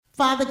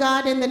Father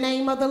God, in the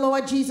name of the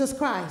Lord Jesus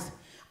Christ,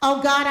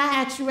 oh God,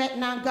 I ask you right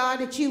now, God,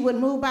 that you would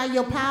move by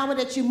your power,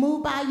 that you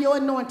move by your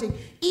anointing,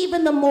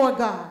 even the more,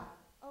 God.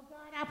 Oh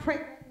God, I pray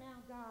right now,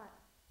 God,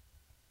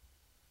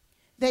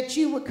 that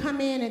you would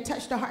come in and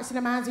touch the hearts and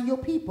the minds of your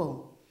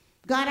people.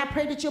 God, I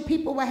pray that your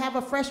people will have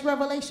a fresh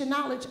revelation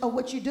knowledge of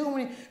what you're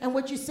doing and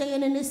what you're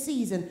saying in this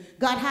season.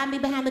 God, hide me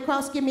behind the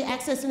cross. Give me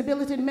access and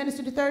ability to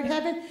minister to third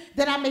heaven,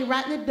 that I may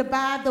rightly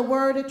divide the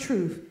word of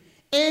truth.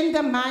 In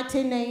the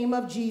mighty name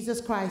of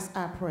Jesus Christ,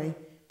 I pray.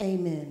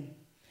 Amen.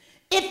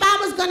 If I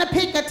was going to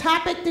pick a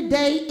topic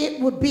today, it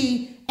would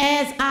be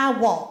as I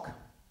walk.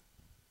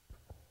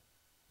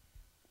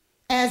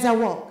 As I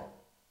walk.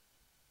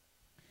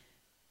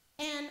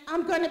 And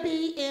I'm going to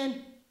be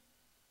in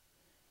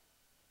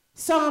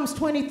Psalms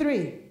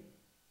 23.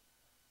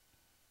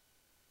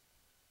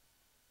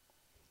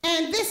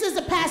 And this is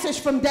a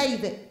passage from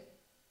David.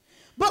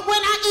 But when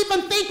I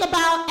even think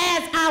about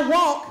as I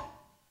walk,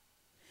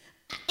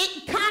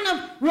 it kind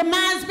of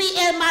reminds me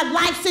of my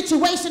life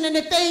situation and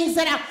the things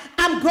that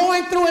I'm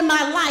going through in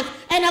my life.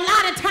 And a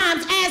lot of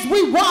times as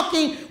we're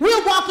walking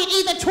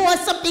either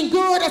towards something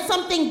good or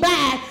something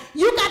bad.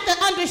 You got to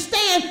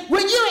understand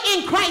when you're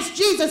in Christ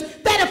Jesus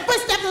that the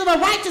footsteps of a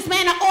righteous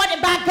man are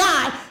ordered by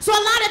God. So a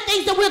lot of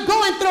things that we're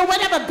going through,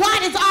 whatever God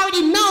has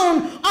already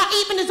known or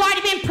even has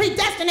already been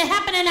predestined to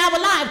happen in our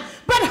lives.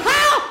 But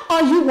how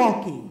are you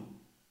walking?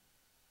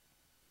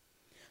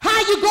 How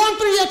are you going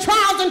through your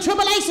trials and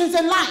tribulations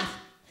in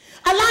life?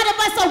 A lot of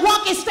us are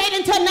walking straight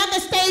into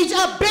another stage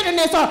of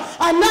bitterness or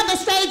another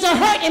stage of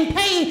hurt and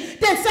pain.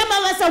 Then some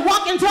of us are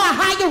walking to a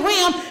higher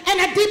realm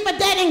and a deeper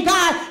debt in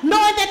God,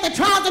 knowing that the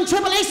trials and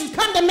tribulations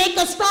come to make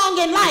us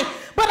strong in life.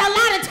 But a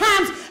lot of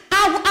times,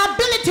 our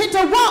ability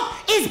to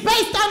walk is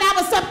based on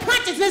our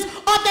subconsciousness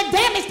or the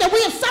damage that we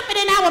have suffered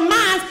in our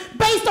minds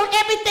based on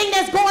everything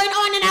that's going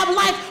on in our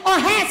life or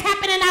has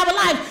happened in our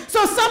life.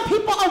 So some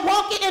people are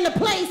walking in a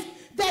place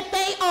that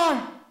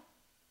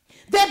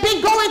they've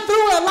been going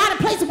through a lot of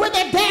places where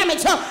they're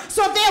damaged.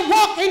 So they're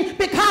walking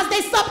because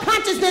their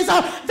subconsciousness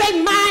or their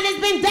mind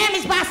has been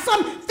damaged by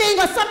something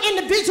or some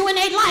individual in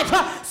their life.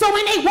 So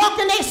when they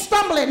walk and they're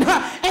stumbling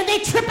and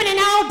they're tripping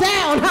and all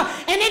down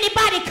and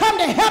anybody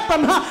come to help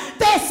them,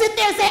 they sit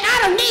there and say, I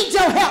don't need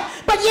your help.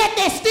 But yet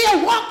they're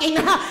still walking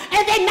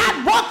and they're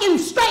not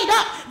walking straight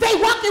up. They're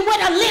walking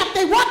with a limp.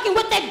 They're walking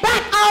with their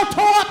back all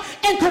tore up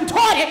and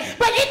contorted.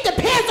 But it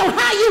depends on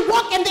how you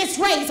walk in this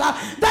race.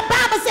 The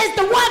Bible says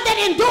the one that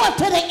endures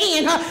to the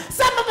end.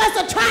 Some of us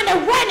are trying to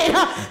run it,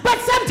 but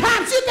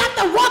sometimes you got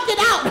to walk it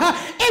out.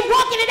 And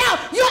walking it out,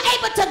 you're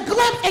able to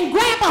glimpse and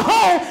grab a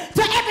hold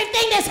to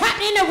everything that's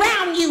happening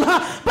around you.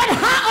 But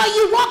how are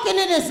you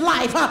walking in this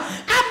life?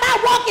 I'm not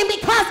walking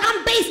because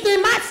I'm basing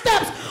my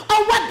steps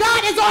on what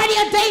God has already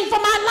ordained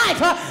for my life.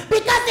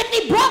 Because if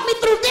he brought me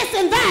through this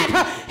and that,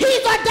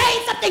 he's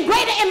ordained something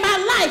greater in my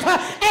life.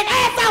 And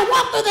as I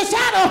walk through the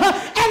shadow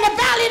and the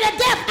valley of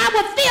death, I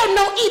will feel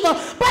no evil.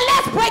 But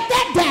let's break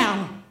that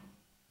down.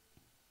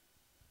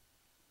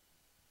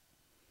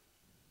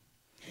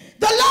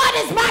 The Lord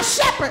is my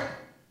shepherd.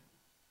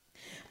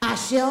 I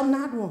shall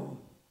not want.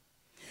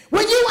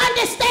 When you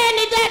understand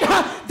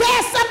that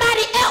there's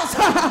somebody else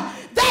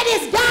that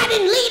is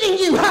guiding,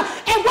 leading you,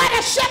 and what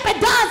a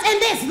shepherd does in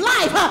this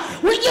life,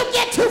 when you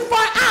get too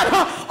far out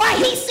or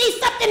he sees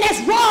something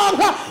that's wrong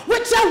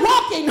with your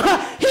walking,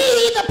 he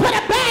either put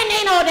a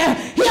band-aid on there,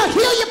 he'll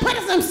heal you, put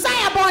some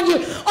salve on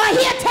you, or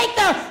he'll take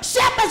the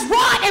shepherd's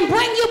rod and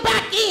bring you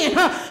back in.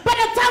 But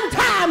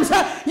sometimes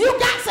you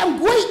got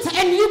some wheat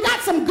and you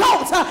got some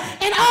goats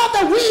and all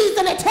the weeds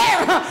and the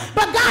terror,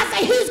 but God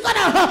said he's going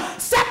to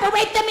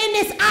separate them in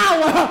this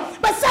hour.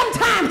 But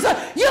sometimes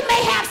you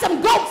may have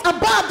some goats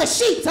above the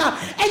sheep,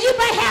 and you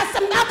may have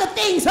some other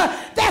things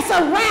that's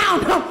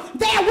around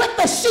there with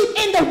the sheep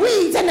in the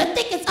weeds and the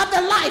thickets of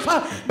the life.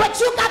 But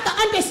you got to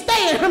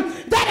understand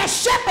that a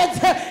shepherd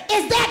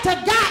is there to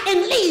guide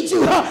and lead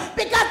you,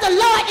 because the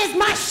Lord is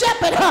my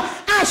shepherd.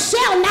 I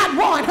shall not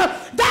want.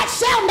 That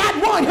shall not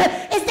want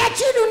is that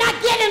you do not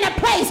get in a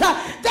place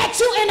that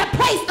you're in a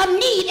place of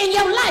need in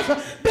your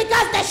life,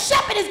 because the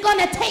shepherd is going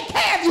to take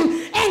care of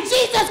you, and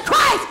Jesus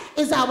Christ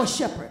is our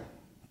shepherd.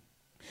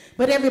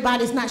 But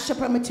everybody's not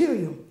shepherd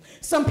material.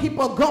 Some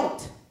people are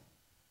goat.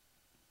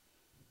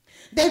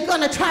 They're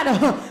going to try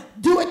to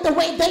do it the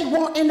way they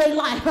want in their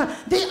life.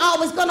 They're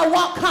always going to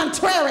walk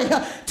contrary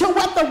to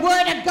what the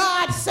word of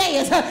God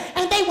says.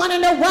 And they want to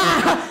know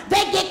why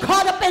they get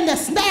caught up in the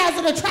snares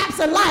and the traps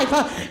of life.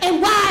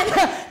 And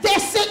why they're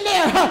sitting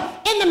there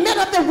in the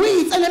middle of the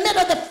weeds, in the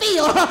middle of the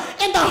field,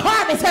 in the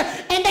harvest.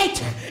 And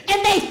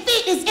their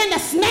feet is in the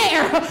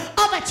snare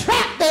of a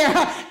trap there.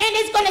 And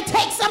it's going to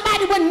take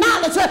somebody with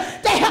knowledge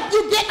to help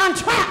you get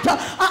untrapped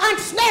or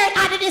unsnared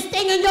out of this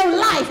thing in your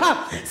life.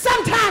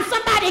 Sometimes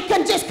somebody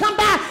can just come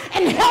by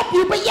and help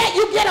you, but yet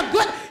you get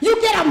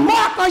a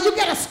mark or you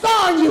get a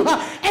scar on you,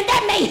 and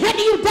that may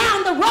hinder you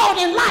down the road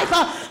in life.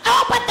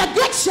 But the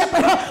good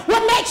shepherd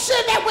will make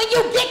sure that when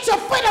you get your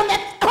foot on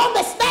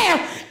the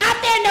snare out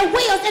there in the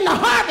wheels in the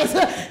harvest,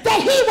 that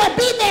he will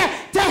be there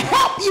to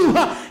help you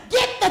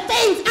get the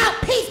things out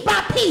piece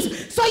by piece,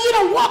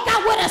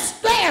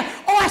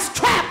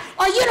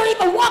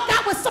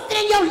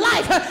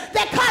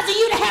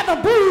 have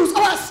a bruise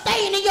or a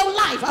stain in your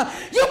life.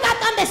 You got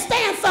to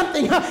understand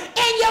something in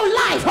your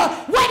life.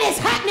 What is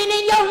happening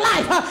in your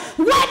life?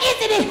 What is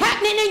it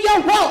happening in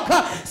your walk?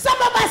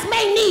 Some of us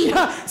may need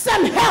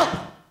some help.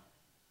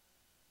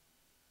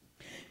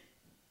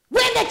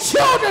 When the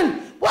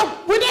children,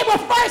 when they were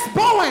first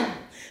born,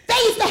 they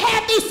used to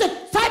have these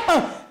type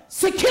of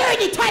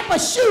security type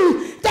of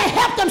shoes that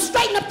help them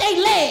straighten up their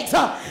legs.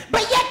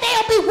 But yet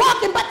they'll be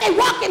walking, but they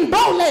walking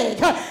bow leg.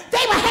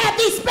 They will have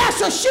these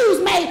special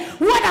shoes made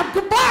with a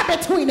bar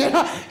between it.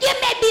 It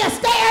may be a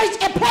stage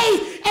and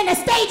place and a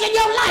stage in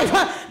your life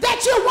that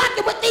you're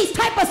walking with these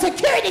type of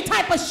security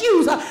type of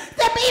shoes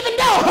that even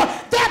though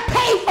they're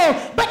painful,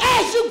 but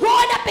as you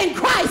growing up in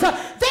Christ,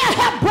 they'll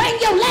help bring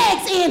your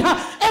legs in.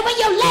 And when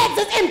your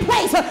legs is in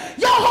place,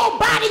 your whole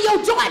body, your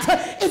joints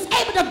is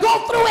able to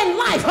go through in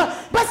life.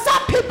 But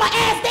some people,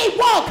 as they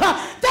walk,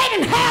 they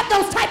didn't have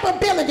those type of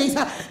abilities.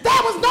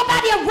 There was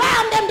nobody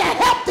around them to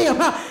help them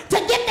to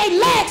get their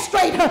legs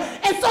straight,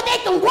 and so they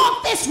can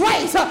walk this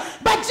race.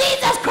 But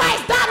Jesus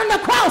Christ died on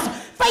the cross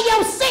for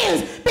your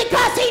sins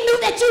because he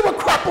knew that you were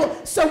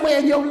crippled somewhere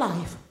in your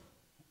life.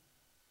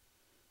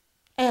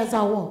 As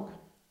I walk,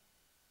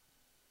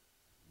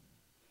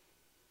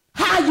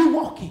 how are you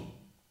walking?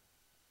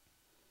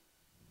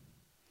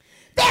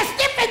 There's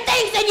different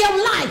things in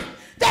your life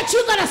that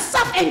you're going to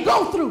suffer and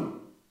go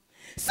through.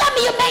 Some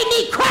of you may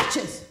need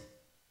crutches.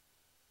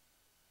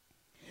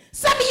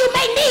 Some of you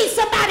may need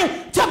somebody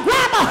to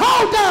grab a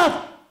hold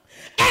of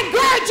and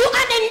gird you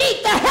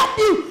underneath to help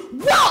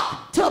you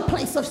walk to a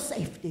place of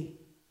safety.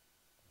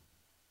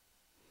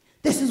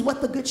 This is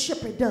what the Good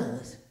Shepherd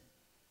does.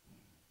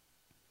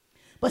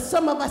 But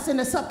some of us in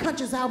the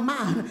subconscious, our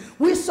mind,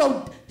 we're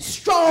so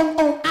strong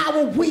on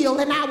our will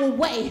and our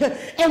way.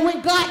 And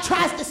when God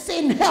tries to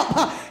send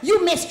help,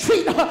 you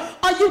mistreat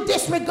or you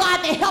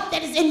disregard the help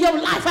that is in your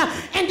life.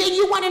 And then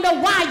you want to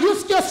know why you're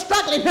still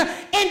struggling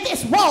in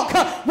this walk.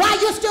 Why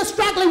you're still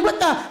struggling with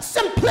the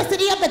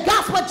simplicity of the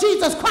gospel of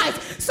Jesus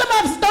Christ. Some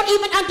of us don't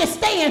even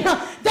understand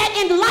that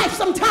in life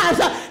sometimes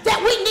that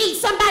we need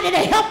somebody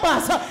to help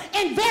us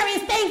in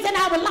various things in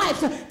our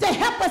lives to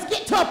help us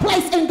get to a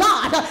place in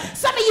God.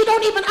 Some of you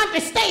don't even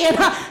understand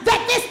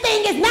that this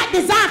thing is not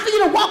designed for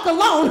you to walk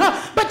alone,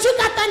 but you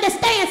got to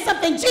understand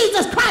something.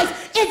 Jesus Christ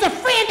is a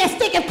friend that's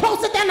sticking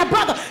closer than a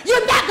brother.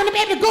 You're not going to be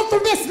able to go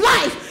through this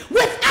life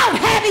without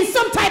having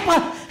some type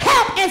of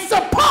help and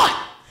support,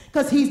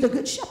 because he's the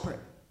Good Shepherd.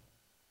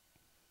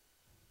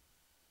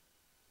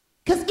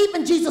 Because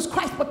even Jesus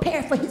Christ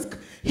prepared for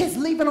his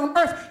leaving on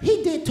earth.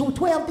 He did to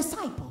 12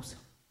 disciples,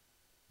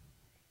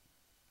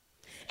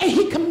 and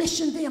he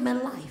commissioned them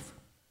in life.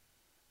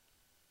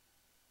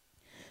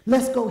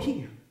 Let's go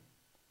here.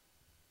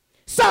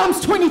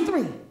 Psalms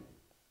 23.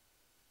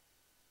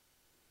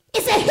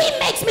 It said, he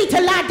makes me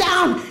to lie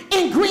down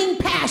in green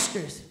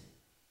pastures.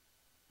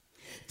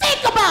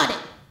 Think about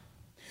it.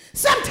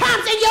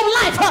 Sometimes in your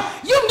life,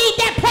 you need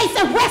that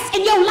place of rest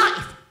in your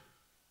life.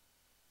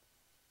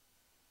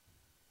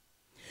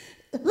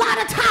 A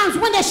lot of times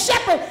when the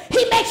shepherd,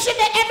 he makes sure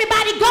that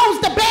everybody goes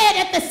to bed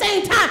at the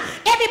same time.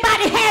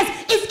 Everybody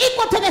is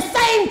equal to the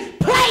same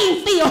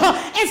playing field.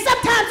 And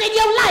sometimes in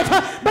your life,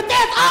 but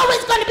there's always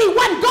going to be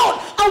one goat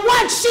or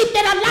one sheep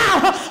that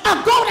allow a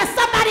goat or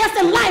somebody else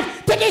in life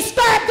to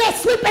disturb their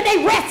sleep and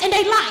their rest in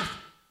their life.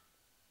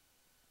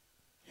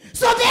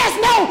 So there's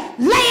no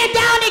laying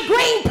down in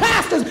green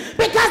pastures,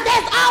 because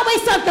there's always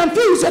some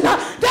confusion.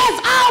 There's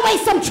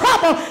always some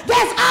trouble.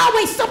 There's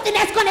always something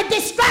that's going to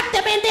distract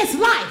them in this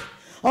life.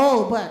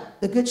 Oh,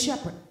 but the Good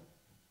Shepherd,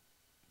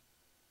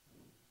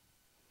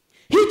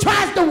 he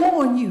tries to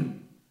warn you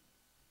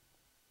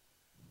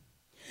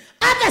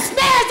of the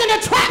snares and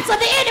the traps of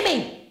the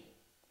enemy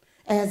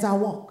as I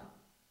walk.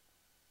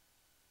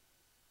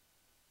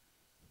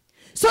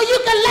 So you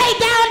can lay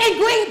down in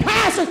green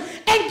pastures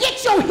and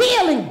get your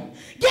healing,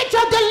 get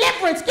your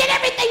deliverance, get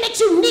everything that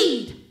you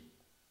need.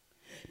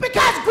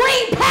 Because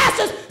green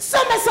pastures,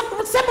 some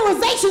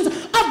symbolizations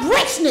of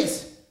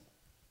richness,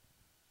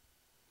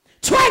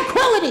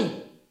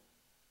 tranquility.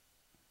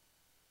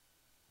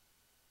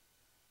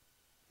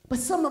 But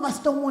some of us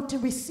don't want to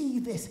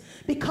receive this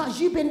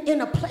because you've been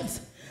in a place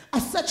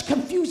of such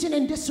confusion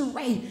and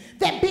disarray,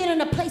 that being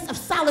in a place of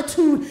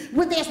solitude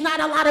where there's not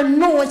a lot of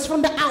noise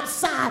from the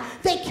outside,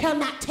 they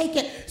cannot take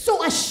it.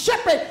 So a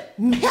shepherd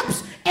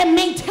helps and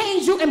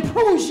maintains you,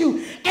 improves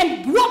you,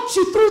 and walks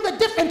you through the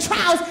different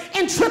trials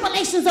and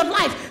tribulations of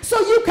life so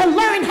you can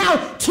learn how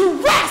to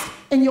rest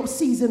in your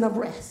season of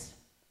rest.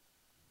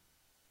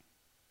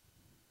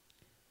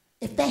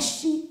 If that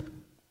sheep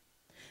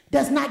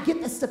does not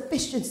get the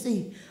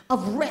sufficiency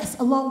of rest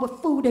along with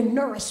food and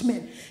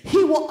nourishment,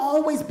 he will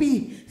always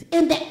be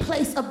in that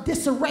place of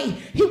disarray.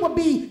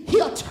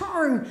 He'll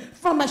turn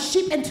from a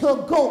sheep into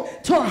a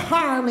goat to a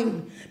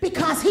hireling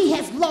because he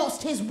has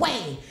lost his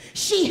way.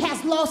 she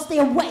has lost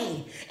their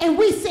way. And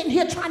we sitting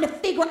here trying to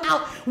figure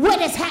out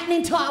what is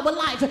happening to our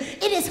life.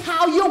 It is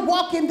how you're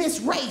walking this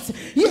race.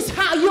 It's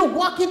how you're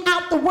walking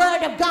out the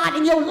word of God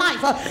in your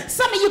life.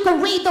 Some of you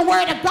can read the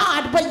word of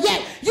God, but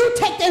yet you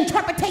take the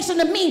interpretation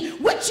to mean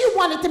what you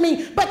want it to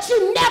mean. But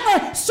you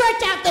never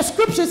search out the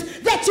scriptures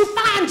that you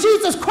find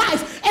Jesus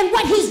Christ and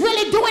what he's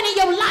really doing in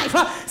your life.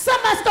 Some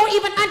of us don't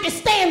even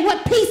understand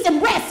what peace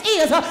and rest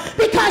is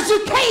because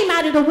you came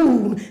out of the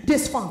womb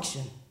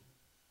dysfunction.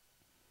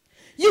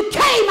 You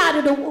came out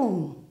of the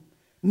womb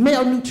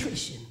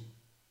malnutrition.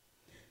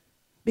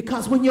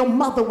 Because when your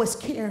mother was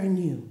carrying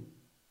you,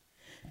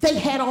 they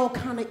had all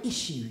kind of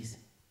issues.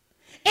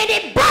 And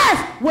it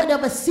birthed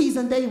whatever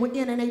season they were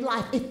in their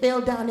life. It fell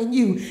down in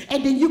you.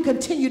 And then you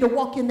continue to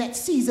walk in that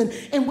season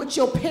in which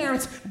your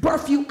parents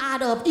birthed you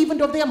out of, even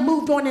though they're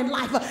moved on in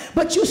life.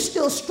 But you're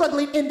still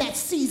struggling in that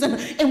season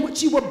in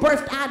which you were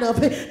birthed out of,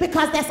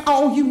 because that's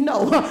all you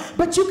know.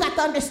 But you got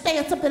to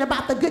understand something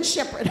about the Good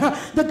Shepherd.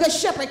 The Good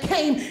Shepherd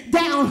came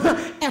down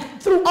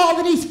and through all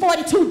of these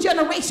 42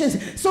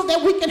 generations so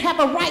that we can have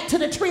a right to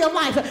the tree of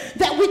life,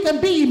 that we can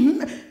be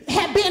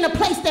in a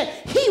place that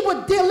he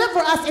would deliver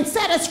us and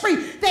set us free,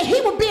 that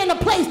he would be in a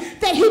place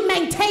that he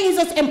maintains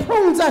us and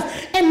prunes us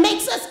and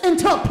makes us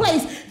into a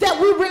place that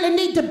we really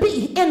need to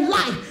be in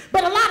life.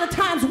 But a lot of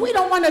times we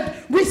don't want to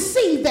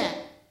receive that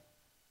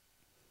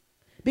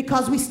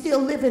because we still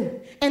living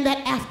in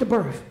that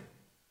afterbirth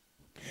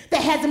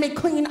that hasn't been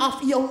cleaned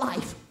off of your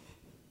life.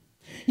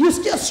 You're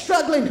still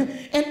struggling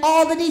in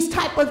all of these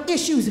type of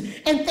issues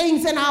and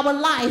things in our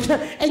lives,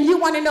 and you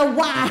want to know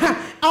why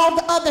all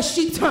the other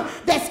sheep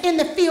that's in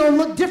the field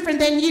look different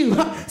than you.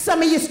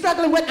 Some of you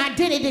struggling with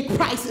identity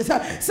crisis.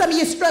 Some of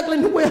you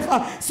struggling with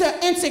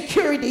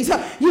insecurities.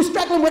 You're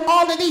struggling with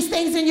all of these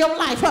things in your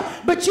life,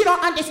 but you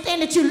don't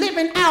understand that you're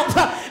living out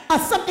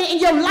something in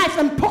your life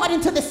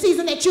important to the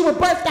season that you were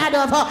birthed out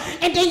of,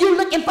 and then you're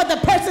looking for the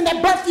person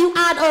that birthed you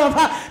out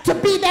of to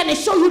be there and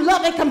show you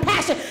love and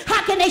compassion.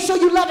 How can they show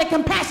you love and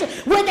compassion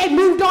when they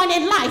moved on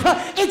in life?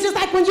 It's just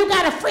like when you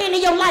got a friend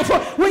in your life,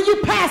 when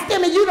you passed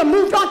them and you done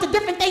moved on to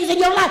different things in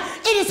your life,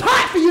 it is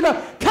hard for you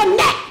to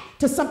connect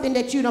to something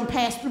that you done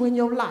passed through in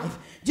your life.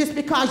 Just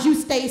because you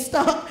stay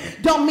stuck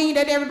don't mean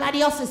that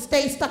everybody else has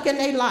stayed stuck in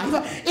their life.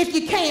 If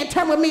you can,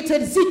 turn with me to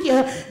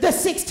Ezekiel, the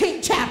 16th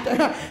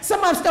chapter.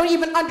 Some of us don't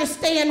even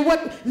understand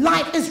what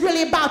life is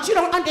really about. You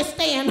don't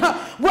understand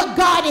what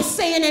God is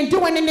saying and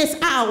doing in this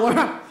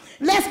hour.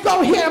 Let's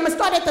go here. I'm going to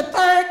start at the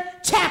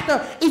 3rd chapter.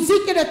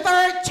 Ezekiel,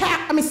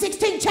 the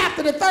 16th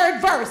chapter, the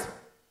 3rd verse.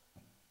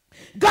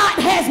 God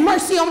has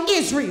mercy on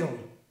Israel.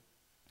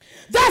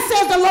 Thus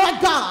says the Lord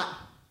God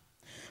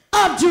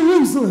of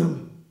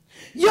Jerusalem.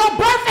 Your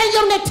birth and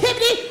your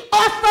nativity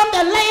are from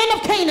the land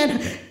of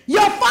Canaan.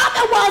 Your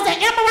father was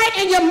an Amorite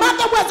and your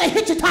mother was a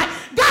Hittite.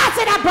 God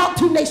said, I brought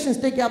two nations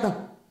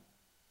together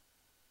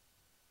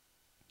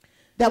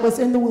that was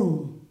in the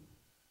womb.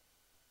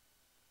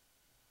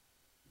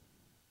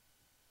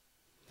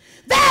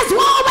 There's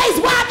always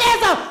why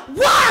there's a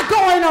war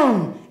going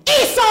on.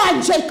 Esau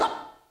and Jacob.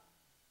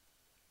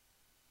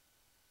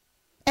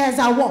 As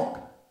I walk,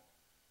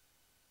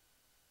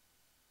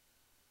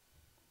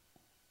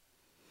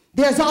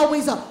 there's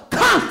always a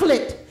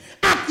conflict.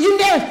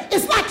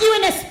 It's like you're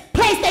in this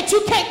place that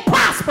you can't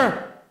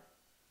prosper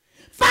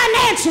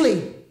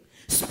financially,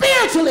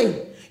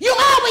 spiritually. You're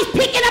always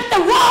picking up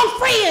the wrong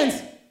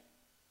friends.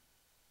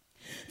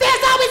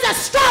 There's always a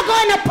struggle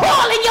and a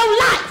pull in your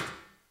life.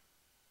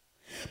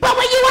 But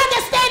when you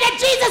understand that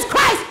Jesus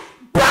Christ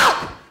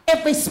broke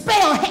every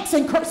spell, hex,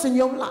 and curse in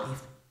your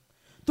life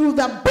through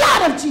the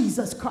blood of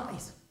Jesus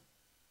Christ,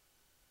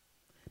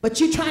 but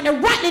you're trying to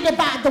rightly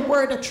divide the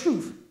word of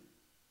truth,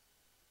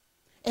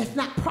 it's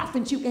not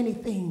profiting you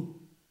anything.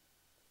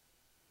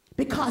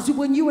 Because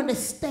when you're in a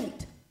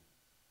state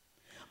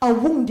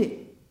of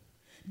wounded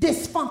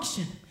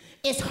dysfunction,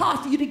 it's hard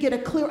for you to get a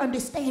clear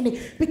understanding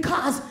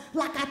because,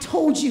 like I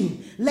told you,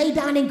 lay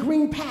down in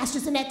green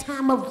pastures in that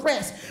time of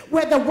rest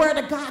where the word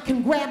of God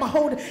can grab a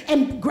hold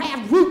and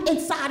grab root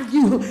inside of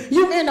you.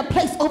 You're in a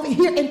place over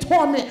here in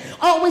torment,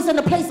 always in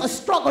a place of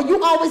struggle.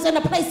 You're always in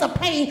a place of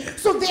pain.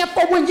 So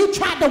therefore, when you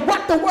try to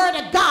work the word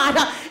of God,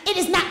 it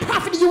is not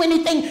profiting you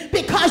anything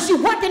because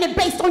you're working it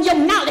based on your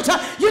knowledge.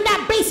 You're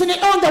not basing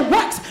it on the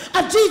works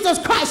of Jesus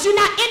Christ. You're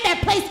not in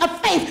that place of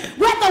faith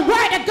where the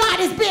word of God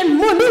is being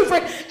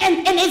maneuvered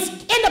and is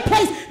in the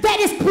place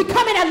that is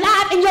becoming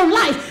alive in your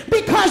life,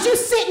 because you're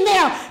sitting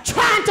there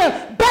trying to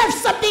birth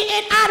something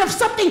out of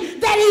something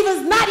that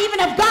is not even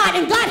of God,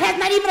 and God has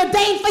not even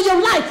ordained for your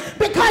life,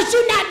 because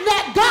you not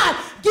let God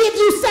give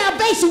you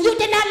salvation. You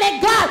did not let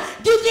God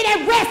give you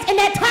that rest and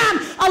that time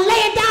of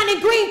laying down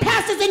in green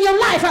pastures in your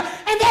life,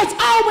 and there's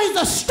always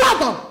a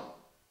struggle.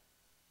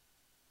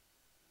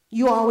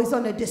 You're always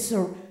under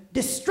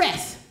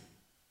distress.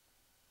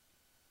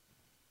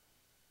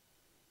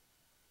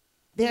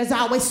 There's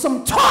always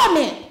some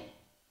torment,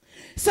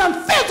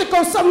 some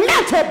physical, some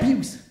mental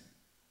abuse,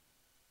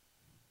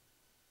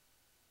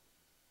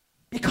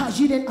 because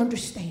you didn't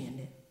understand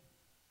it.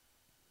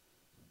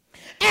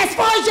 As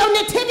far as your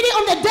nativity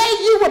on the day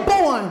you were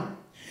born,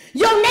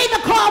 your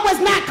nasal cord was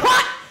not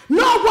caught,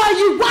 nor were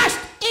you washed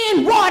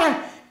in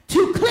water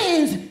to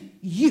cleanse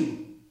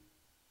you.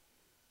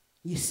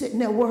 You're sitting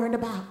there worrying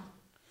about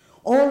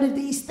all of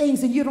these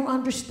things and you don't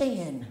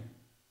understand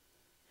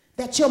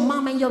that your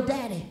mama and your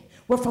daddy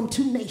were from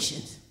two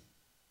nations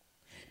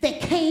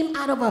that came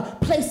out of a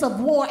place of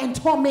war and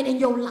torment in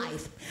your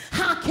life.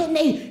 How can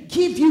they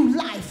give you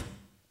life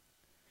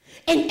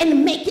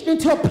and make it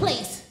into a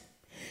place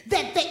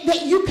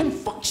that you can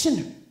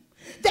function,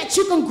 that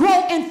you can grow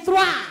and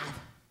thrive?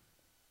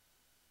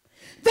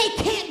 They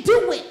can't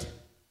do it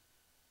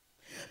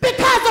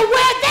because of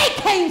where they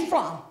came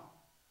from.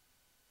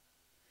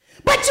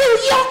 But you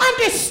don't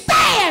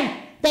understand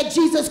that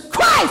Jesus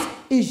Christ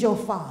is your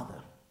Father.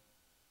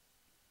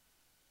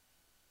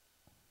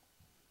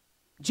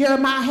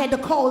 Jeremiah had to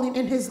call it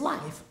in his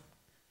life.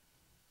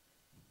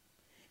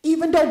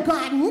 Even though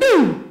God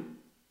knew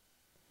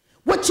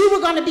what you were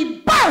going to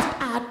be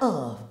birthed out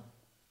of.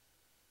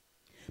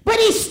 But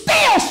he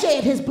still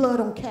shed his blood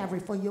on Calvary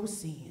for your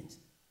sins.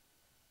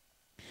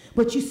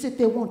 But you sit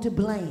there want to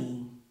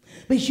blame.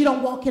 But you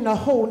don't walk in a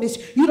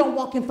wholeness. You don't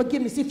walk in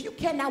forgiveness. If you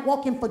cannot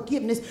walk in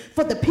forgiveness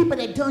for the people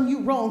that done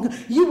you wrong,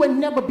 you will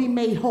never be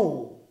made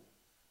whole.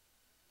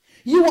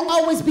 You will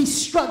always be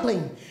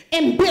struggling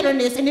in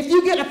bitterness. And if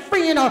you get a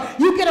friend or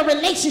you get a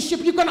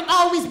relationship, you're going to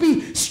always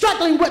be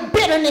struggling with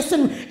bitterness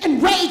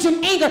and rage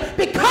and anger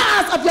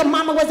because of your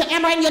mama was an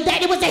Amorite and your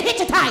daddy was a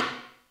Hittite.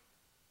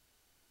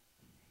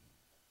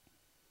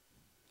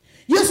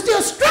 You're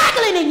still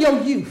struggling in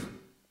your youth.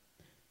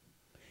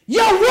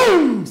 Your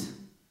wounds.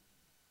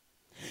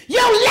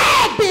 Your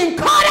leg being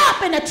caught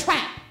up in a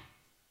trap.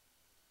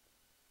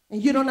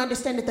 And you don't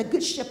understand that the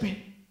good shepherd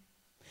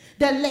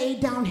that laid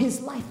down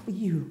his life for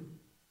you,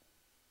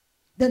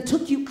 then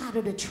took you out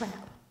of the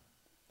trap.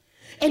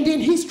 And then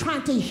he's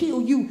trying to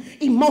heal you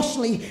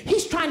emotionally.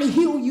 He's trying to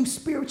heal you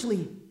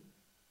spiritually.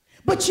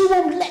 But you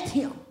won't let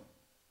him.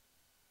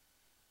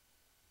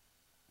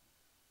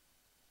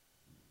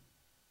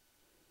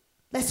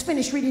 Let's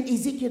finish reading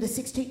Ezekiel, the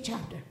 16th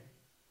chapter.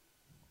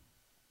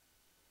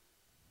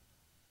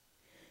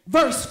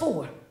 Verse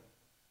 4.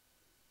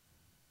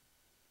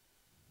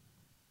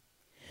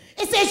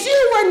 It says,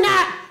 you were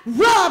not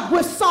rubbed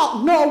with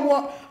salt,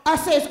 nor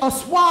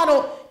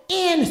swaddled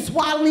in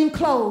swaddling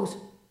clothes.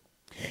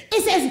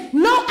 It says,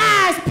 no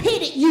eyes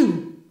pitied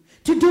you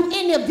to do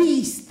any of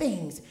these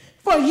things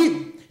for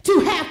you, to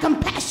have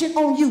compassion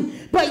on you,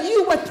 but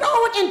you were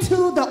thrown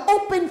into the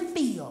open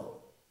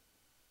field.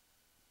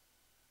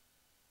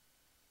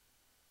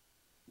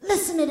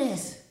 Listen to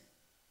this.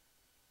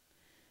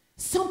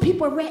 Some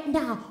people right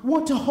now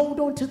want to hold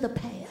on to the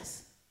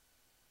past.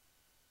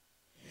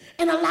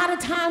 And a lot of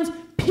times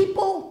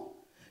people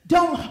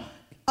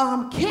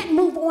can't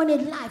move on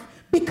in life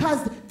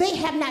because they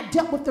have not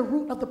dealt with the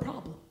root of the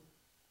problem.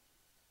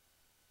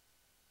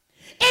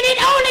 And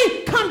it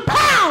only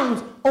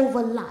compounds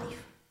over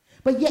life.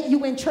 But yet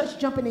you in church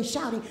jumping and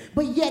shouting,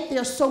 but yet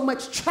there's so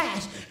much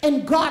trash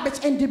and garbage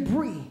and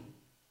debris.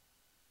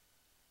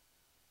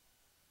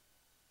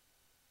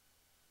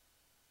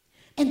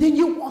 And then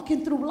you're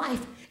walking through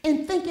life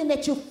and thinking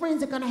that your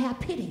friends are going to have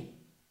pity.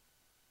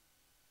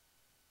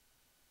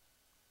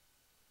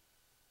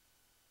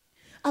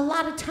 A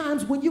lot of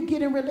times when you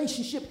get in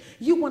relationship,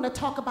 you want to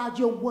talk about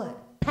your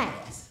what?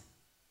 Past.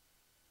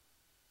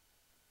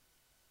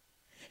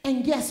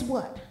 And guess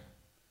what?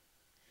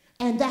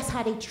 And that's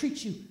how they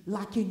treat you,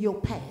 like in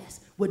your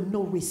past, with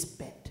no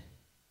respect.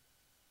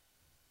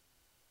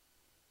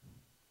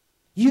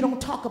 You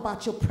don't talk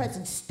about your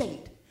present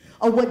state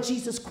or what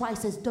Jesus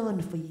Christ has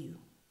done for you.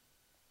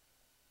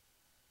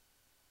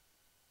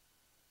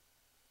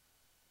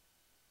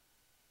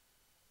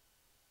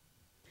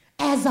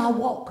 As I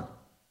walk,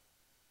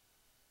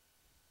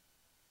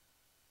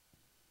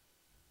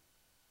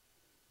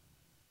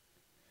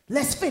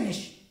 let's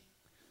finish.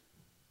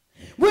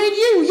 When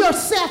you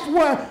yourself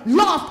were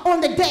lost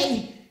on the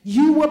day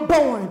you were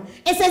born.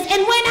 It says,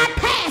 and when I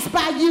passed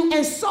by you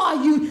and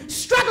saw you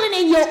struggling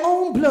in your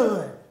own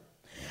blood,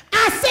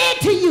 I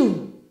said to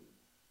you,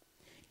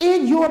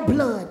 in your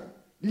blood,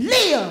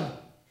 live.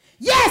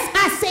 Yes,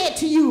 I said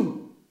to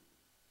you,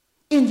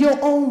 in your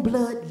own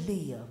blood,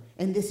 live.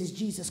 And this is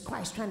Jesus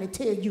Christ trying to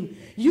tell you,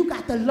 you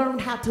got to learn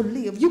how to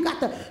live. You got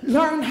to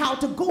learn how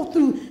to go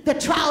through the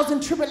trials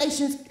and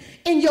tribulations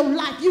in your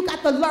life. You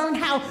got to learn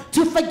how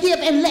to forgive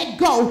and let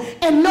go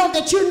and know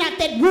that you're not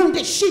that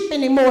wounded sheep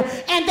anymore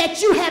and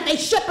that you have a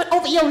shepherd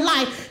over your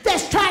life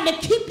that's trying to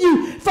keep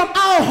you from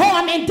all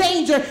harm and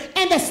danger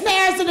and the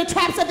snares and the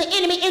traps of the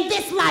enemy in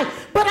this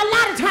life. But a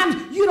lot of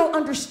times you don't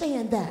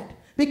understand that.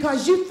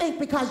 Because you think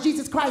because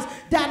Jesus Christ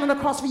died on the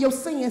cross for your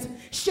sins,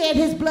 shed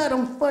his blood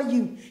on for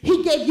you,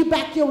 he gave you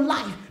back your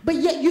life, but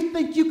yet you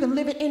think you can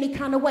live it any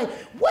kind of way.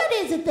 What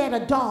is it that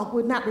a dog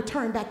would not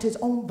return back to his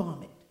own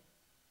vomit?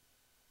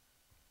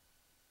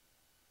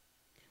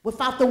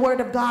 Without the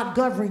word of God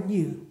governing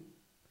you,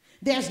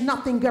 There's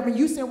nothing governing.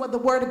 You say, well, the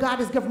word of God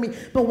is governing me,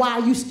 but why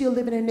are you still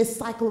living in this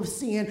cycle of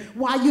sin?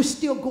 Why are you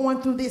still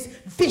going through this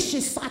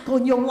vicious cycle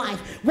in your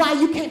life? Why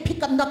you can't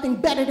pick up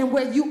nothing better than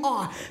where you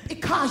are?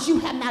 Because you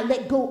have not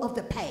let go of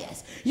the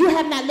past. You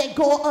have not let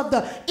go of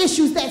the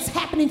issues that's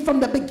happening from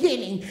the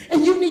beginning.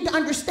 And you need to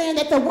understand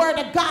that the word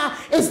of God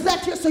is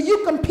left here so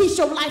you can piece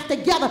your life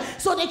together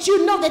so that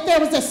you know that there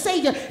was a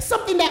Savior,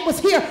 something that was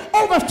here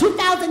over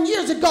 2,000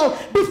 years ago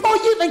before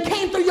you even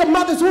came through your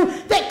mother's womb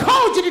that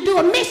called you to do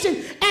a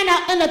mission and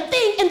a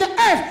thing in the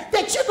earth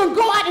that you can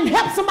go out and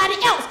help somebody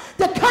else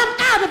to come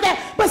out of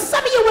that. But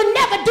some of you will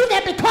never do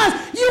that because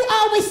you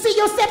always see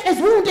yourself as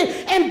wounded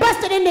and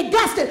busted and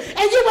disgusted.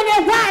 And you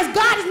wonder why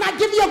God is not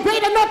giving you a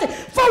great anointing.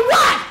 For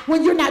what?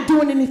 When you're not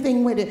doing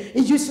anything with it.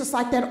 It's just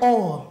like that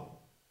oil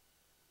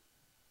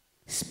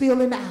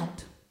spilling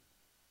out.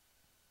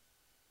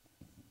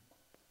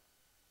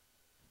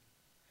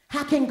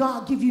 How can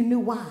God give you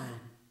new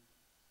wine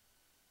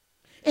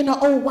in an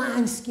old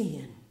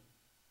wineskin?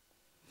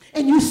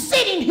 And you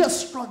sitting here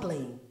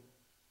struggling.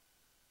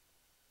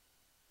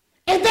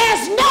 And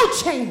there's no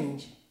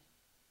change.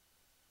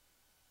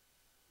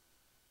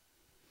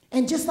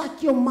 And just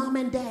like your mom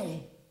and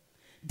daddy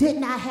did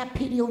not have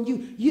pity on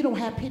you, you don't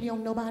have pity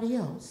on nobody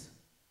else.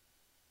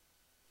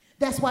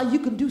 That's why you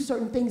can do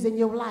certain things in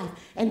your life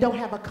and don't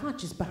have a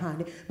conscience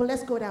behind it. But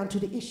let's go down to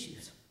the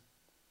issues.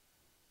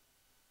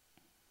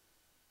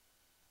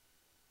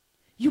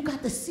 You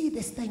got to see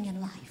this thing in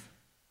life.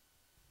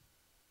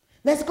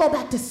 Let's go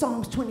back to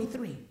Psalms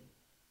 23.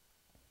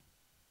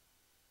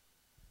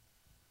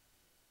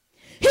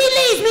 He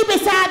leads me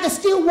beside the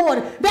still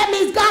water. That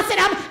means God said,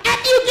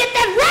 after you get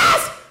that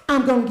rest,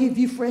 I'm going to give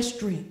you fresh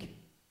drink.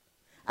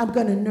 I'm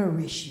going to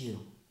nourish you.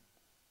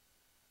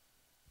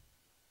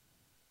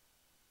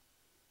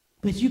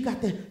 But you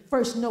got to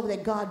first know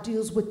that God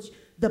deals with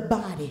the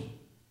body.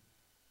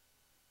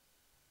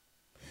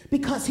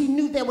 Because he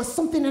knew there was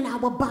something in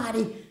our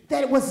body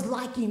that was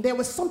lacking. There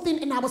was something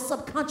in our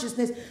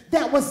subconsciousness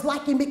that was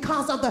lacking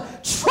because of the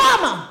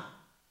trauma.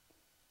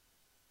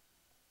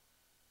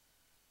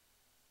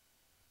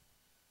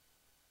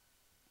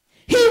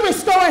 He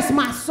restores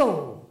my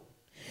soul.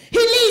 He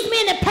leads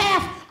me in the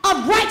path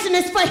of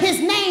righteousness for his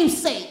name's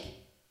sake.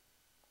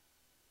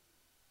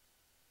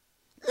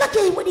 Look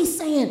at what he's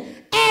saying.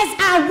 As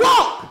I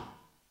walk,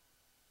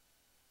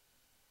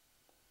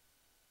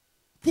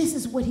 this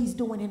is what he's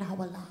doing in our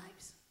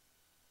lives.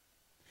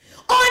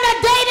 On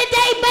a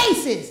day-to-day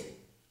basis.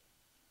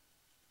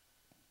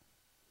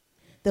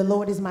 The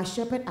Lord is my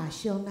shepherd, I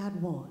shall not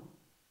want.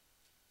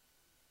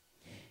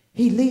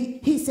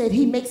 He said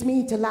he makes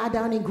me to lie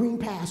down in green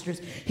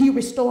pastures.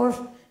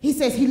 He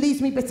says he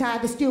leads me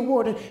beside the still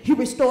water. He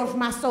restores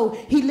my soul.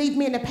 He leads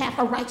me in the path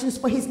of righteousness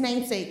for his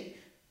name's sake.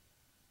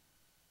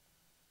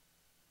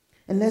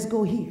 And let's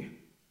go here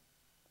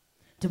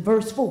to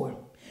verse 4.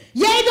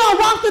 Yea, though I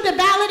walk through the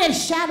valley of the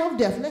shadow of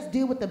death. Let's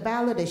deal with the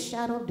valley of the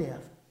shadow of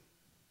death.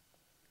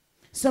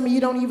 Some of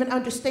you don't even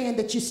understand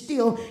that you're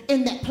still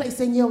in that place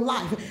in your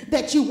life,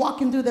 that you're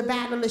walking through the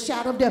valley of the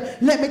shadow of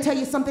death. Let me tell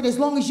you something. As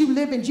long as you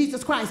live in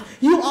Jesus Christ,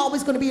 you're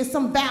always going to be in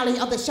some valley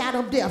of the shadow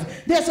of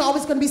death. There's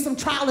always going to be some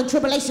trial and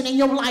tribulation in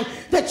your life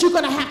that you're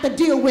going to have to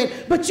deal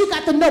with. But you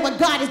got to know what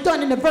God has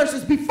done in the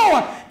verses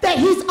before, that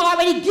he's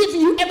already given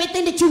you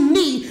everything that you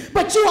need.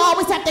 But you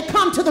always have to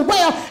come to the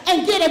well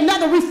and get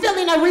another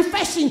refilling or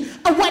refreshing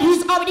of what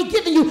he's already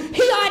given you.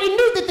 He already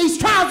knew that these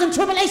trials and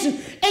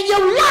tribulations in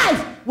your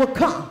life will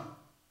come.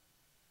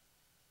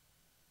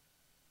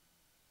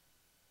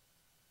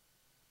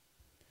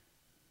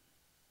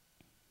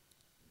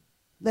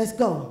 Let's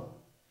go.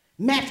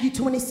 Matthew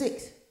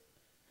 26.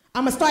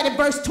 I'm going to start at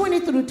verse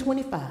 20 through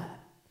 25.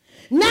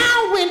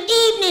 Now when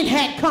evening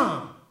had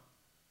come,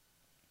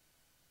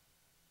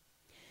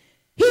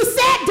 he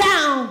sat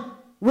down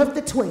with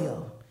the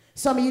 12.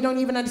 Some of you don't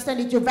even understand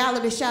that you're valley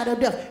of the shadow of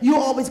death. You're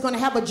always going to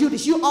have a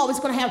Judas. You're always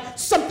going to have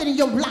something in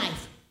your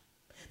life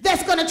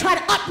that's going to try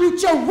to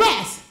uproot your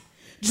rest,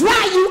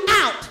 dry you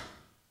out,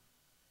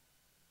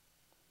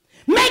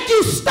 make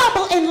you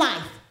stumble in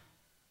life.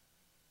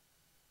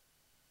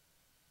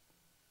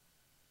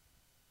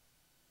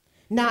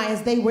 Now,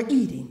 as they were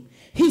eating,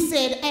 he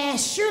said,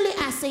 as surely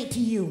I say to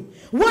you,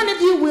 one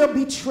of you will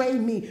betray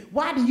me.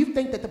 Why do you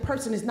think that the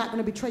person is not going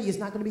to betray you, is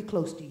not going to be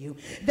close to you?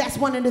 That's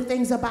one of the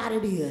things about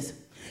it is.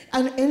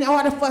 And in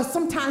order for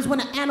sometimes when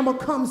an animal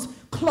comes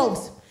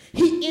close,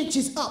 he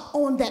inches up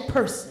on that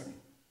person.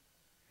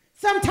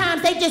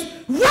 Sometimes they just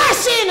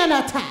rush in and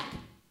attack.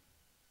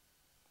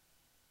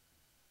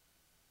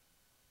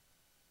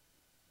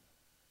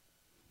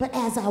 But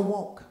as I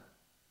walk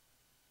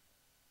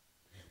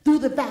through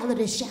the valley of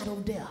the shadow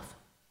of death,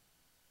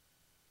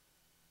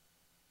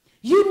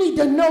 you need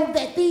to know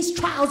that these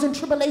trials and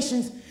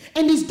tribulations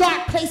and these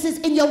dark places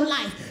in your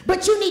life,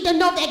 but you need to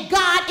know that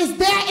God is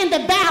there in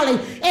the valley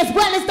as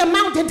well as the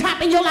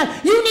mountaintop in your life.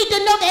 You need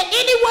to know that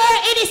anywhere,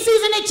 any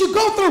season that you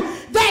go through,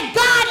 that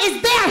God is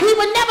there. He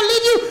will never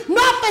leave you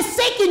nor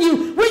forsaken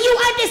you. When you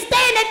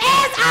understand that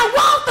as I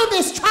walk through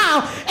this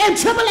trial and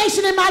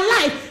tribulation in my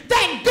life,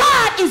 that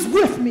God is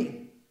with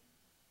me.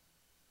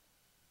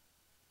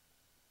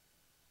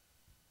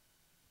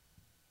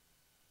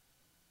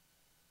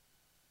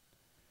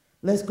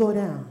 Let's go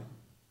down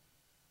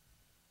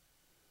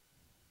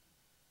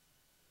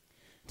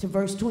to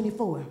verse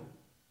 24.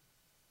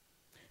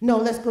 No,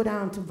 let's go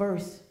down to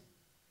verse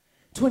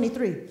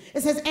 23.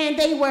 It says, and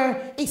they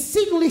were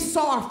exceedingly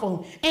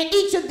sorrowful, and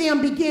each of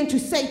them began to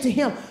say to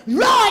him,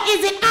 Lord,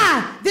 is it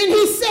I?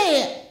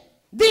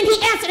 Then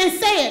he answered and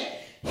said,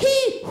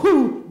 he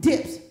who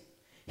dips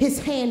his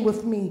hand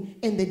with me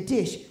in the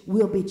dish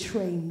will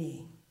betray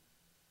me.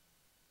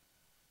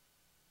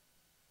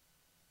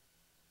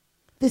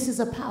 This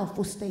is a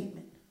powerful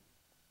statement.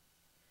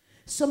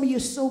 Some of you are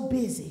so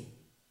busy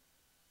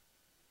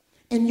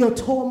in your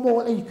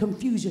turmoil and your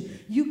confusion,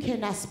 you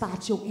cannot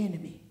spot your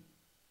enemy.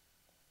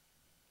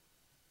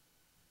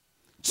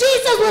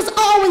 Jesus was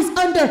always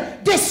under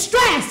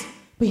distress,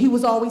 but he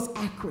was always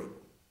accurate.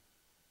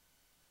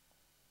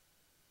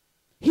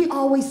 He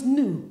always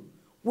knew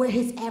where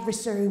his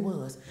adversary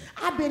was.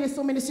 I've been in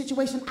so many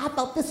situations, I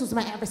thought this was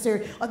my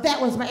adversary, or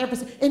that was my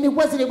adversary, and it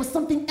wasn't, it was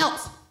something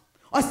else,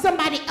 or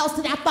somebody else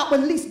that I thought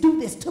would at least do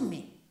this to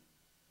me.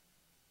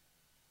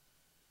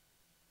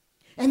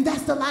 And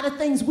that's a lot of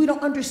things we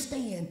don't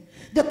understand.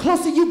 The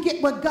closer you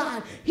get with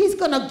God, he's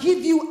going to give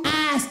you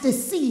eyes to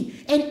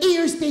see and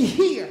ears to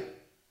hear.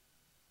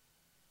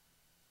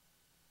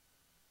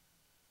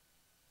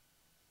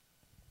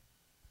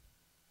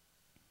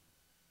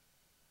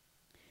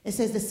 It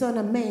says the Son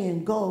of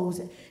Man goes,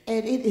 and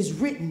it is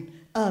written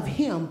of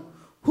him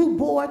who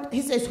bore,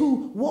 he says,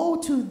 who woe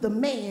to the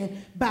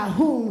man by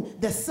whom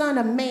the Son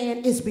of Man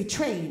is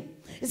betrayed.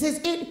 It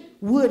says it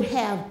would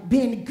have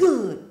been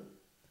good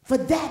for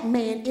that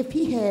man if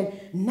he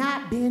had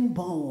not been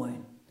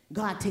born.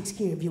 God takes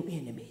care of your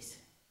enemies.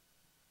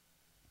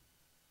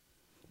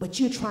 But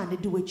you're trying to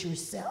do it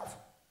yourself.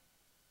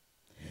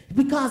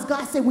 Because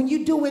God said, when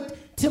you do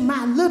it to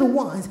my little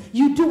ones,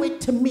 you do it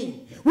to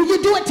me. When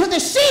you do it to the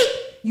sheep,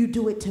 you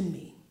do it to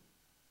me.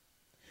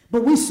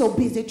 But we're so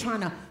busy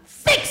trying to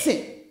fix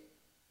it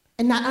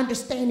and not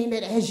understanding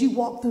that as you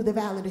walk through the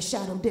valley of the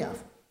shadow of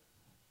death,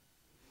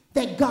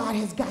 that God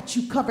has got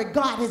you covered.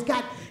 God has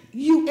got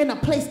you in a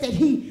place that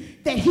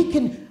he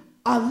can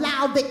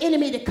allow the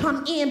enemy to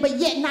come in, but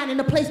yet not in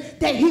a place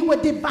that he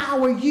would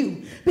devour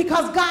you.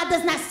 Because God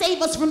does not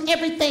save us from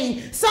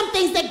everything. Some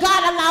things that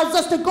God allows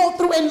us to go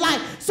through in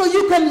life so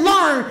you can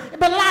learn.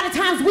 But a lot of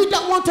times we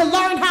don't want to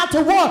learn how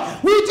to war.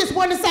 We just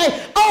want to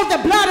say, oh,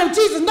 the blood of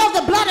Jesus. No,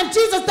 the blood of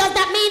Jesus does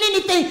not mean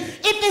anything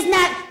if it's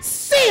not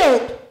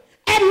sealed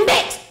and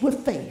mixed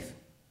with faith.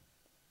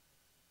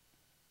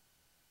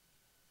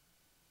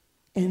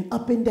 And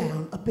up and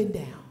down,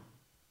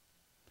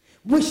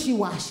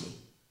 wishy-washy.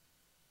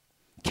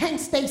 Can't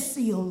stay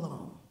sealed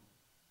long.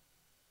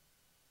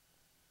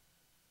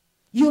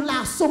 You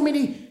allow so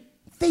many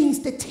things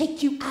to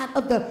take you out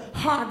of the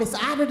harvest,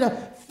 out of the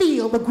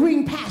field, the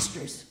green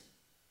pastures,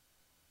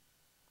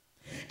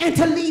 and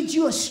to lead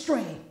you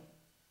astray.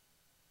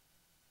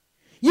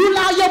 You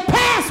allow your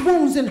past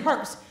wounds and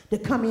hurts to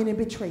come in and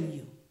betray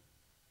you.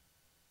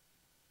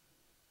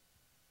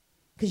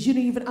 Because you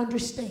don't even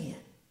understand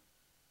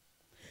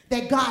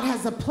that God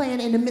has a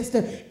plan in the midst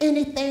of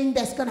anything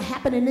that's going to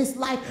happen in this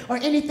life or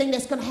anything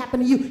that's going to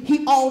happen to you.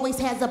 He always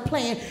has a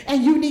plan.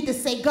 And you need to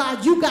say,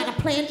 God, you got a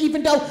plan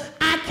even though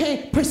I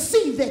can't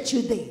perceive that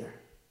you're there.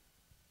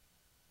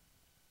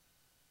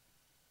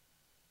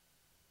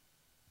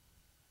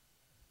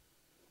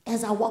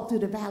 As I walk through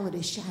the valley of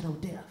the shadow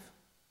of death,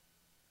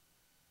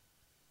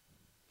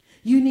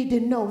 you need to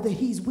know that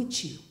he's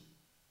with you.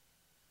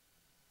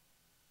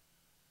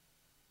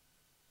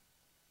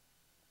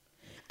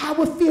 I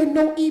will fear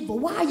no evil.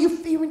 Why are you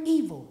fearing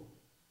evil?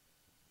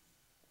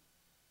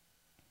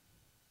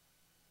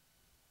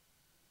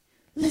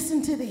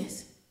 Listen to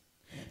this.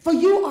 For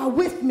you are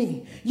with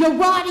me. Your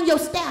rod and your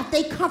staff,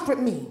 they comfort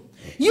me.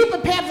 You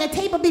prepare the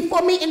table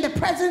before me in the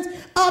presence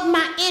of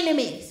my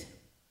enemies.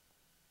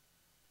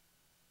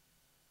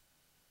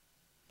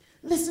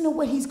 Listen to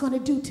what he's going to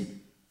do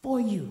for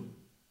you.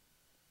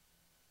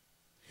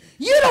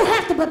 You don't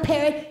have to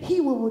prepare it.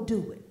 He will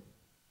do it.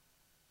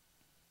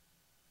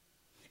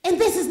 And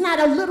this is not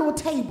a little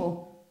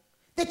table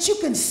that you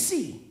can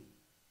see.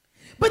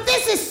 But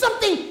this is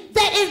something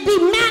that is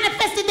being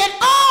manifested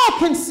that all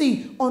can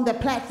see on the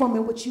platform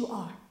in which you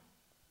are.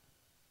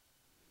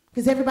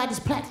 Because everybody's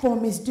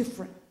platform is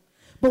different.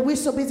 But we're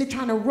so busy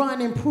trying to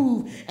run and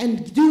prove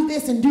and do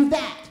this and do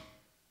that.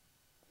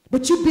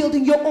 But you're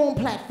building your own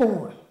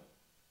platform.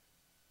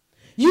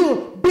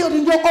 You're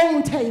building your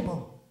own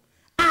table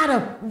out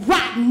of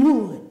rotten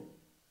wood.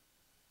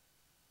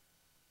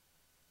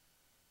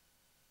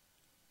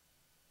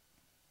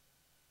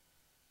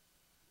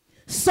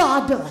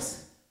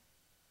 Sawdust.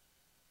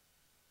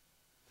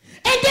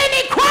 And then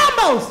it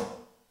crumbles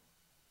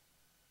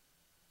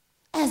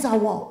as I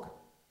walk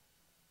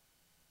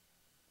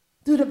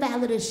through the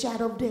valley of the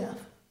shadow of death.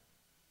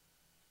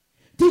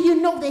 Do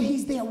you know that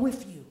he's there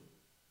with you?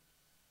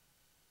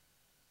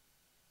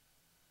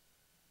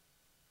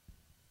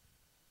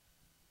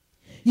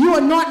 You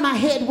anoint my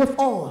head with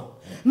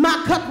oil,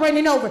 my cup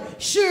running over.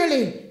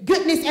 Surely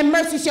goodness and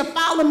mercy shall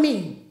follow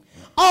me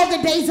all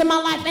the days of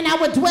my life, and I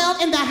will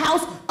dwell in the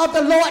house of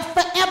the Lord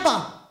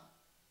forever.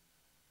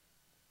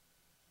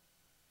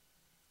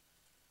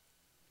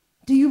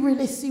 Do you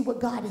really see what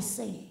God is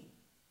saying?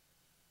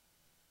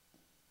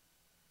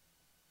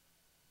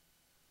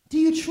 Do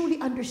you truly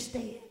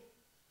understand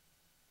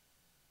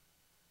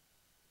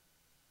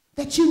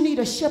that you need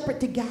a shepherd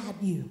to guide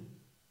you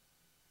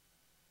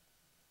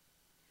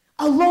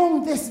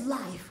along this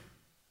life?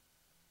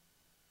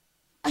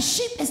 A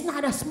sheep is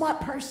not a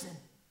smart person,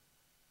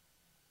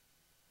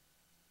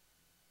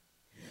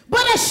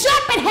 but a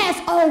shepherd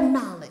has all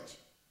knowledge.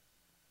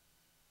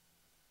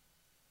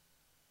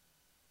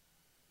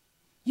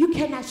 You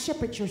cannot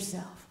shepherd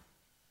yourself.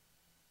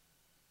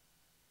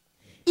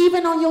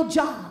 Even on your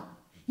job,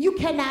 you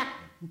cannot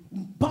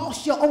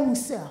boss your own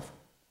self.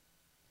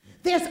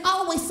 There's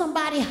always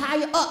somebody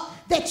higher up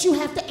that you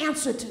have to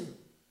answer to.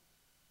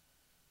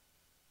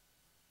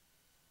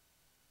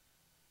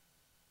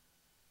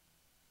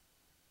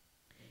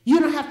 You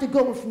don't have to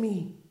go with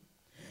me.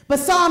 But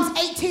Psalms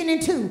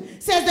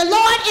 18:2 says, the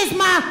Lord is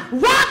my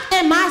rock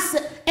and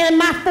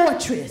my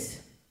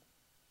fortress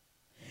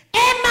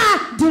and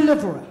my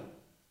deliverer.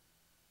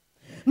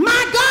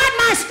 My God,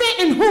 my strength,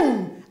 in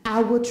whom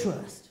I will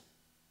trust.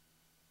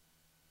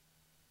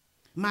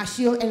 My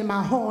shield and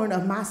my horn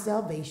of my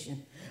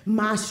salvation,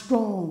 my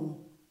stronghold.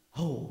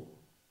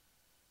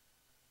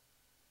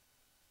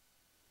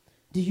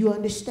 Do you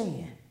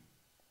understand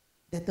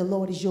that the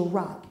Lord is your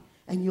rock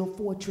and your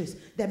fortress?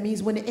 That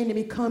means when the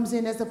enemy comes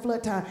in as a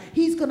flood tide,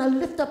 he's going to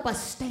lift up a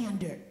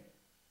standard.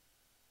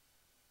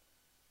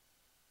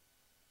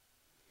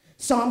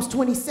 Psalms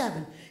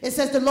 27, it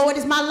says, the Lord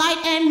is my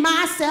light and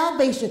my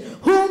salvation.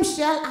 Whom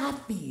shall I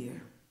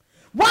fear?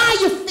 Why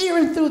are you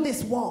fearing through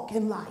this walk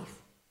in life?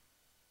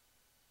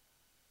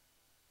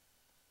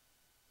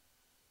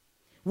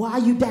 Why are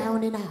you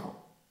down and out?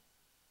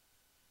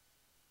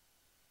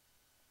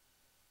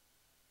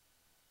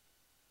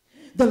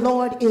 The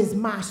Lord is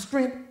my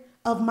strength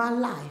of my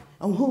life.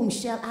 On whom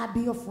shall I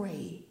be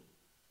afraid?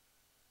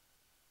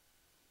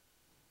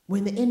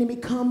 When the enemy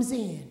comes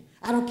in,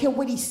 I don't care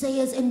what he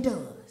says and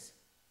does,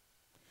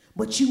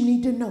 but you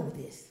need to know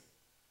this.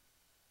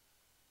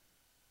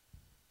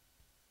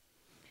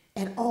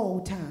 At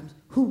all times,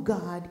 who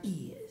God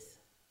is.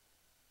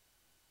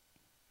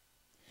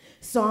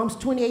 Psalms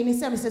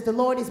 28:7 says, the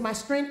Lord is my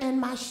strength and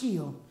my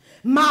shield.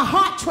 My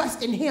heart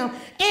trusts in him, and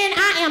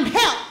I am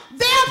helped.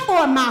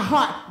 Therefore, my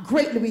heart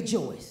greatly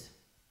rejoices.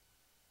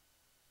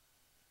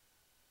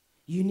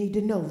 You need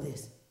to know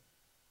this,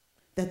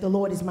 that the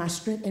Lord is my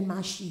strength and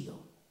my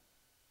shield.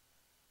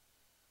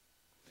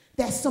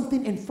 That's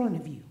something in front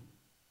of you.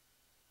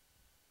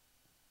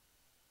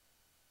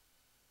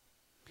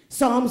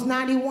 Psalms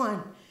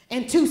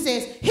 91:2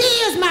 says, he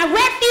is my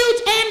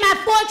refuge and my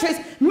fortress,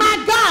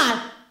 my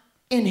God.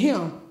 In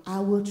him I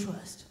will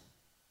trust.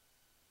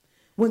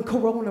 When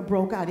Corona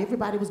broke out,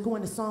 everybody was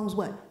going to Psalms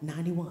what?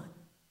 91.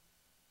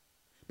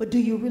 But do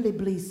you really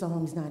believe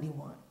Psalms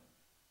 91?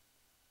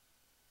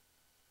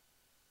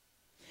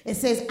 It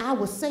says, I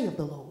will say of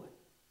the Lord.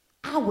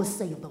 I will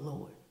say of the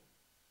Lord.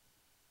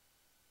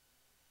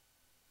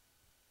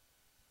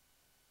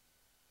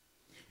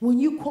 When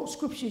you quote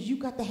scriptures, you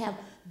got to have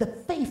the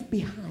faith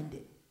behind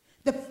it.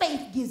 The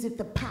faith gives it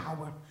the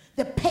power.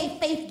 The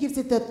faith gives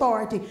it the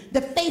authority.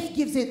 The faith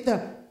gives it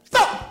the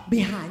thought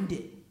behind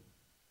it.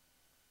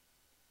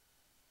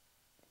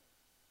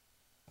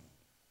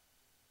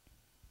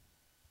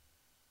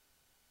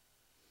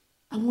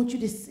 I want you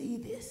to see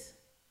this.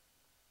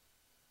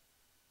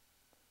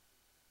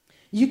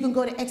 You can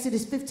go to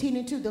Exodus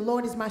 15:2. The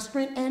Lord is my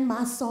strength and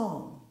my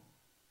song.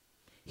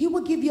 He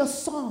will give you a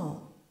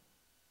song.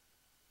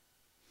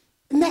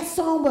 And that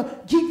song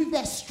will give you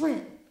that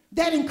strength,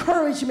 that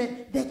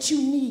encouragement that you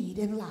need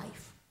in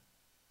life.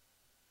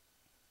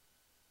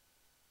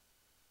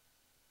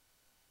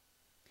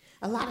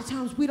 A lot of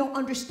times we don't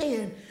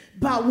understand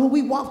about when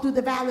we walk through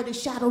the valley of the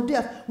shadow of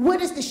death.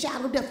 What is the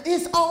shadow of death?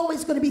 It's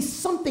always going to be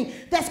something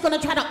that's going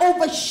to try to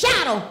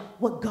overshadow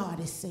what God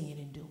is saying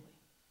and doing.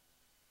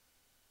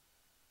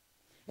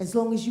 As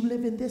long as you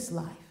live in this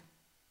life,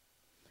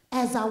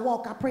 as I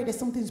walk, I pray that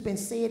something's been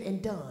said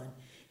and done.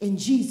 In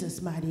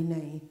Jesus' mighty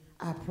name,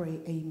 I pray,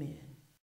 amen.